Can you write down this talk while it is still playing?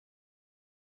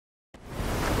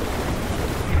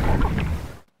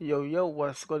Yo,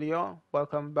 what's good, y'all?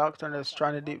 Welcome back to another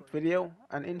Stranded Deep video.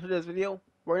 And in today's video,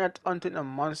 we're not hunting a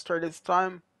monster this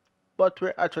time, but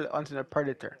we're actually hunting a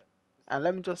predator. And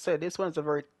let me just say, this one's a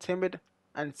very timid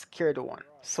and scared one.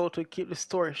 So to keep the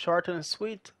story short and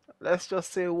sweet, let's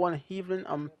just say one evening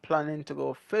I'm planning to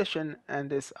go fishing,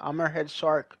 and this hammerhead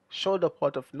shark showed up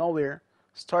out of nowhere,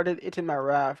 started eating my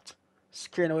raft,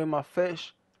 scaring away my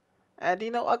fish, and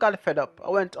I got fed up. I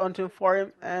went hunting for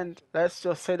him, and let's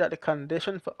just say that the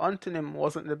condition for hunting him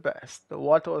wasn't the best. The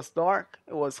water was dark,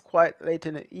 it was quite late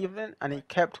in the evening, and he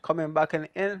kept coming back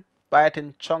in,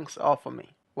 biting chunks off of me.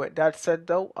 With that said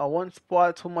though, I won't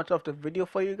spoil too much of the video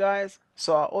for you guys,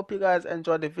 so I hope you guys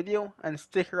enjoy the video and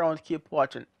stick around, keep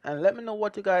watching. And let me know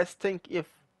what you guys think. If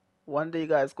one day you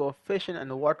guys go fishing and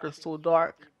the water is too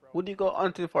dark, would you go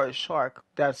hunting for a shark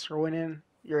that's ruining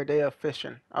your day of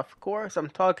fishing? Of course, I'm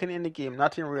talking in the game,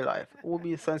 not in real life. It would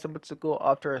be sensible to go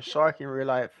after a shark in real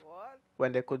life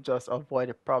when they could just avoid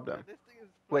the problem.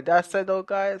 With that said though,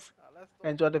 guys,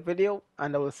 enjoy the video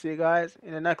and I will see you guys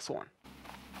in the next one.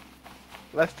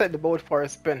 Let's take the boat for a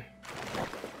spin.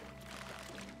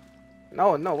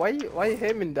 No, why you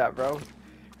aiming that, bro?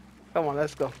 Come on,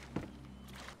 let's go.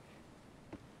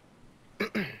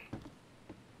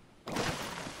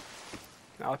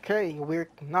 Okay, we're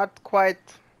not quite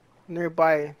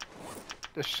nearby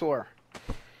the shore.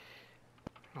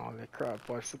 Holy crap,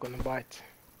 what's it gonna bite?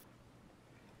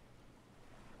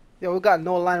 Yo, we got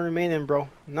no line remaining, bro.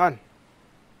 None.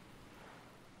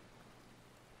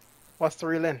 What's the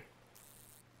reel in?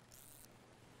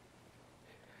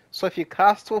 So if you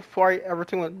cast too far,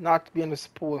 everything will not be in the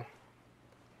spool.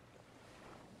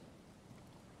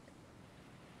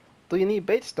 Do you need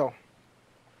baits though?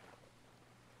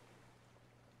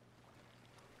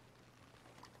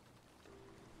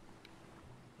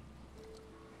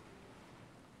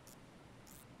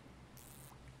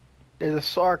 There's a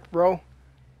shark, bro.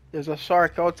 There's a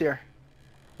shark out there.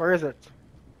 Where is it?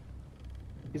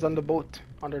 He's on the boat,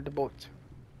 under the boat.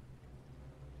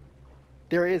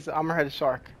 There is a hammerhead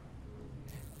shark.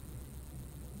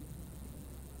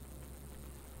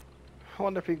 I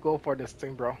wonder if we go for this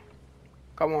thing, bro.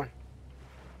 Come on.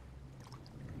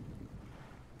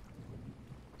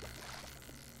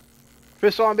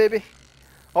 Fish on, baby.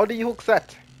 How do you hook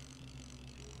set?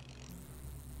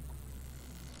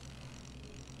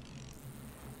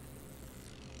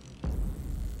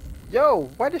 Yo,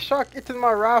 why the shark eating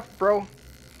my raft, bro?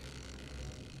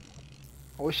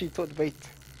 I wish he took the bait.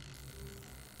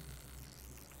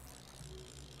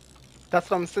 That's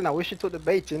what I'm saying. I wish he took the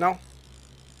bait, you know?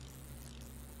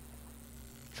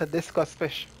 It's a discus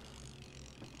fish.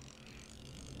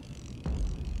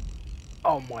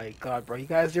 Oh my god, bro. You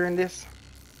guys hearing this?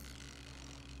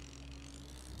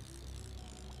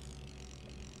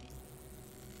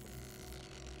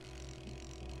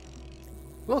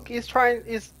 Look, he's trying.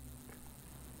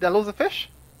 Did I lose a fish?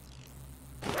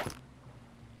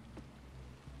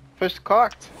 Fish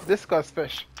caught. Discus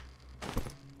fish.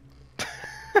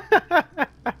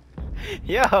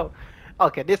 Yo.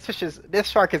 Okay, this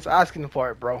shark is asking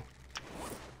for it, bro.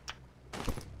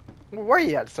 Where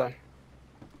you at, son?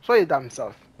 Show you damn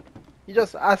self. You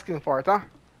just asking for it, huh?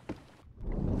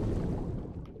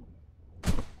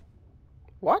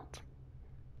 What?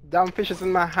 Damn fish is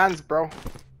in my hands, bro.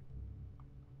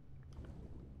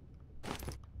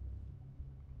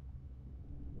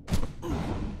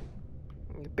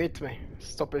 You bit me.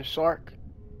 Stupid shark.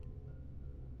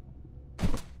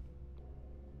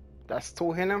 That's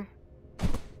 2 in him.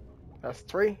 That's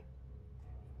 3.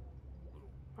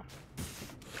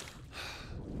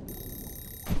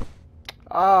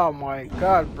 Oh my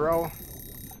god, bro.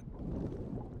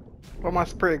 Where my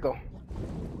spear go?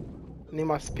 Need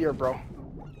my spear, bro.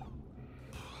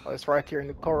 Oh, it's right here in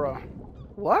the coral.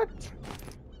 What?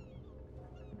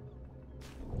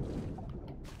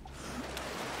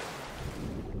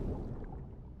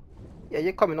 Yeah,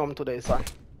 you're coming home today, son.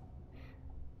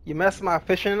 You messed my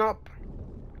fishing up?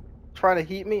 Trying to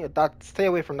heat me? Stay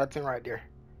away from that thing right there.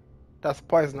 That's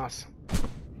poisonous.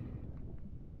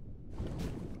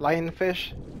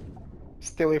 Lionfish?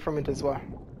 Stay away from it as well.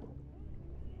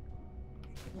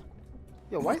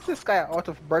 Yo, why is this guy out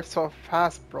of breath so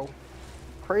fast, bro?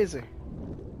 Crazy.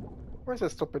 Where's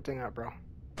this stupid thing at, bro?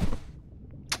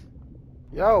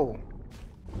 Yo!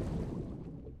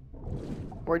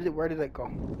 Where did it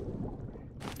go?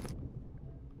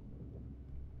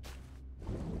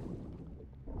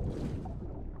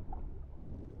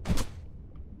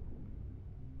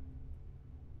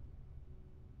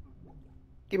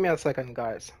 Give me a second,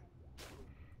 guys.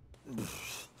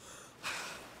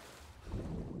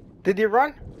 Did he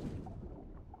run?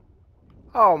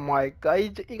 Oh my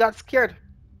god, he got scared.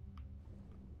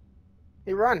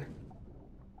 He run.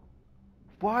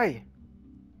 Why?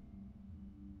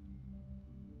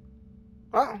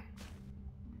 Oh,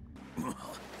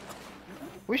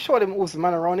 we showed him who's the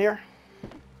man around here.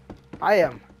 I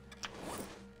am.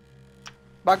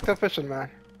 Back to fishing, man.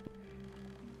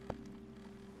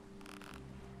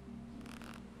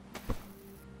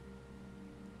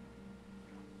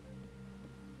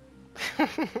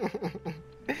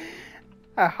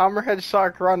 A hammerhead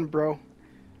shark run, bro.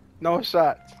 No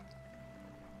shot.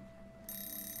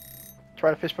 Try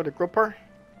to fish for the grouper.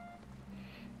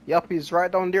 Yep, he's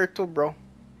right down there too, bro.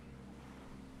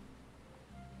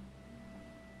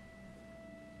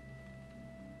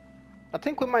 I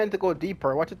think we might need to go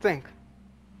deeper. What do you think?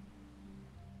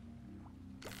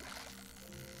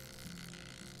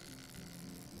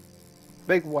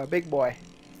 Big boy, big boy.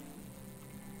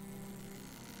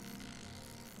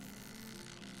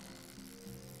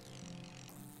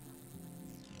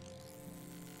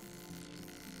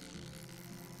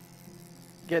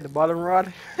 Get the bottom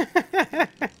rod.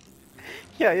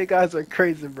 Yeah, you guys are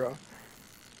crazy, bro.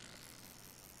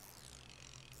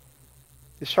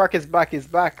 The shark is back, he's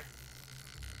back.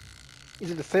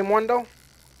 Is it the same one though?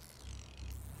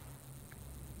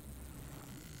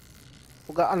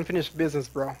 We got unfinished business,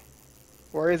 bro.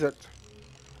 Where is it?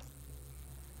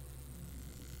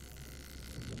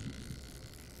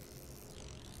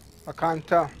 I can't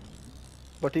tell.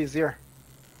 But he's here.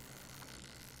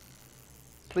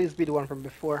 Please be the one from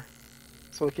before.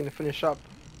 So we can finish up.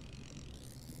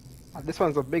 This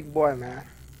one's a big boy, man.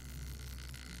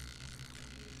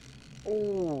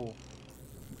 Ooh.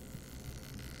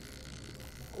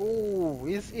 Ooh,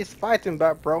 he's fighting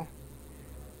back, bro.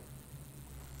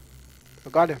 I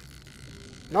got him.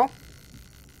 No?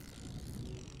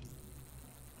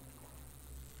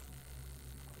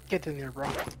 Get in there, bro.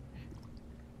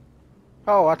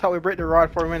 Oh, I thought we break the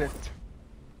rod for a minute.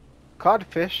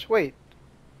 Codfish? Wait.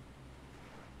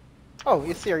 Oh,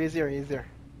 he's here, he's here, he's here.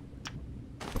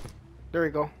 There we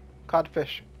go.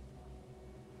 Codfish.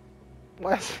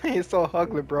 Why is he so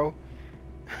ugly, bro?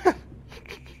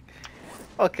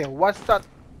 Okay, what's that?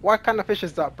 What kind of fish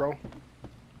is that, bro?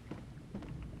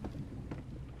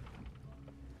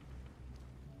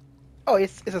 Oh,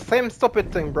 it's the same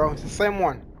stupid thing, bro. It's the same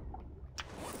one.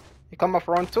 You come off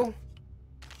round two?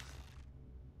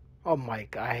 Oh my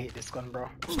god, I hate this gun, bro.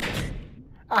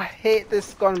 I hate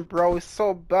this gun, bro. It's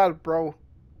so bad, bro.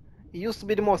 It used to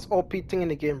be the most OP thing in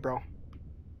the game, bro.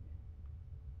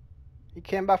 He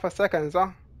came back for seconds, huh?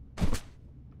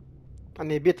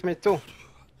 And he beat me too.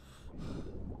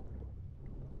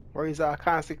 Where is that? I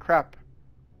can't see crap.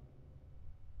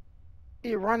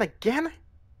 He ran again?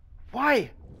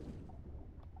 Why?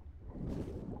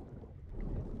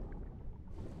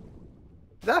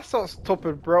 That's so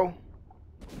stupid, bro.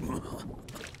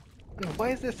 And why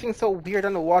is this thing so weird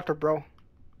underwater, bro?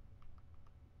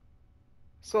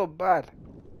 So bad.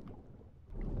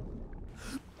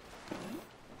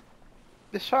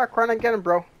 The shark ran again,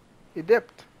 bro. He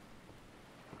dipped.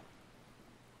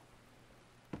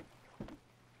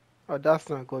 Oh, that's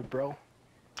not good, bro.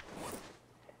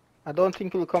 I don't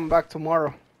think he'll come back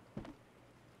tomorrow.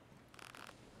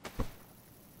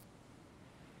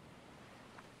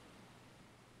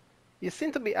 You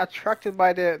seem to be attracted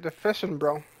by the fishing,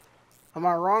 bro. Am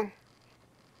I wrong?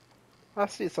 I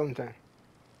see something.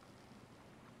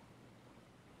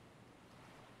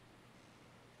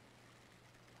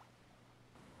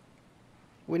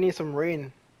 We need some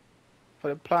rain for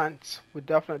the plants. We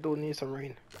definitely do need some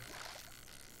rain.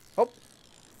 Oh.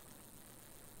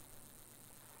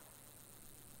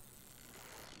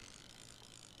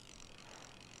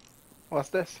 What's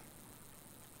this?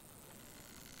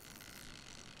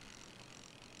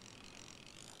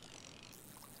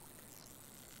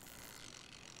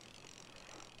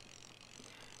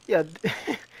 Yeah,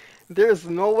 there's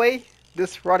no way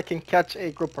this rod can catch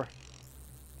a grouper.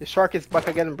 The shark is back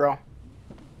again, bro.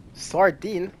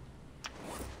 Sardine?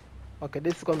 Okay,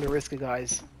 this is gonna be risky,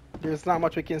 guys. There's not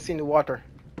much we can see in the water.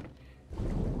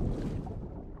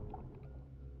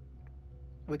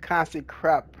 We can't see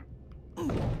crap.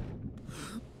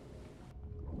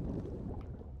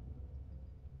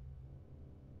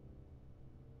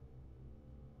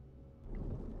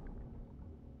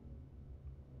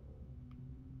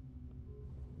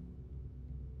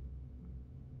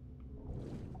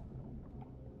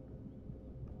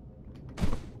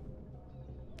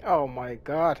 Oh my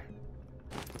god.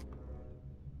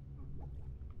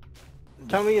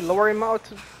 Can we lower him out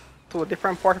to a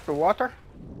different part of the water?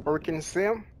 Or we can see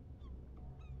him?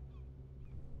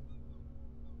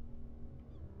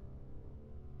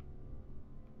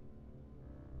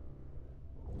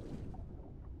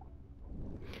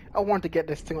 want to get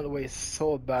this thing out of the way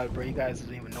so bad, bro. You guys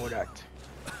don't even know that.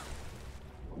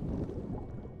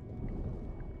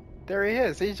 There he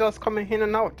is. He's just coming in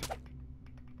and out.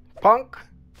 Punk.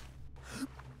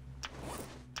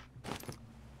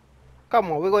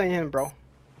 Come on, we're going in, bro.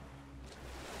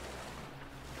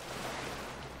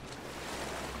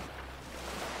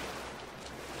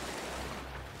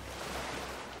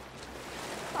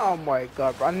 Oh my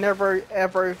god, bro. I never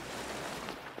ever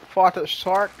fought a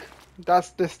shark that's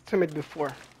this timid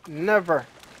before. Never.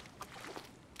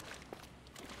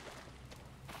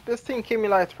 This thing came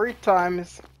in like 3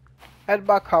 times. Head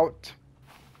back out.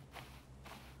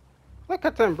 Look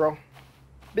at him, bro.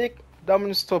 Big, dumb,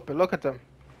 and stupid. Look at him.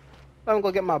 Let me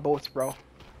go get my boats, bro.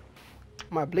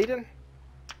 Am I bleeding?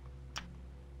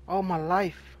 Oh, my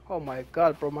life. Oh my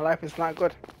god, bro. My life is not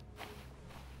good.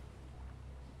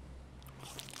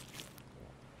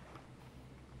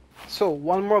 So,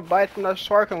 one more bite from that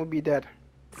shark and we'll be dead.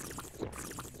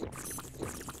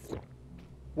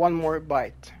 One more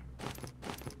bite.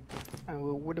 And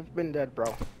we would have been dead,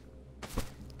 bro.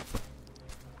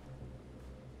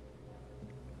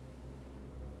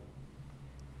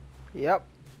 Yep.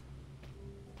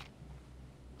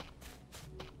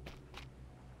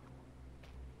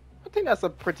 I think that's a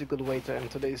pretty good way to end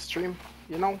today's stream,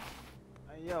 you know?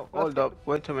 Yo, hold up,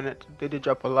 wait a minute. Did you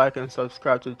drop a like and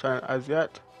subscribe to the channel as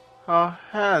yet? Oh,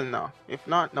 hell no. If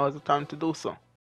not, now is the time to do so.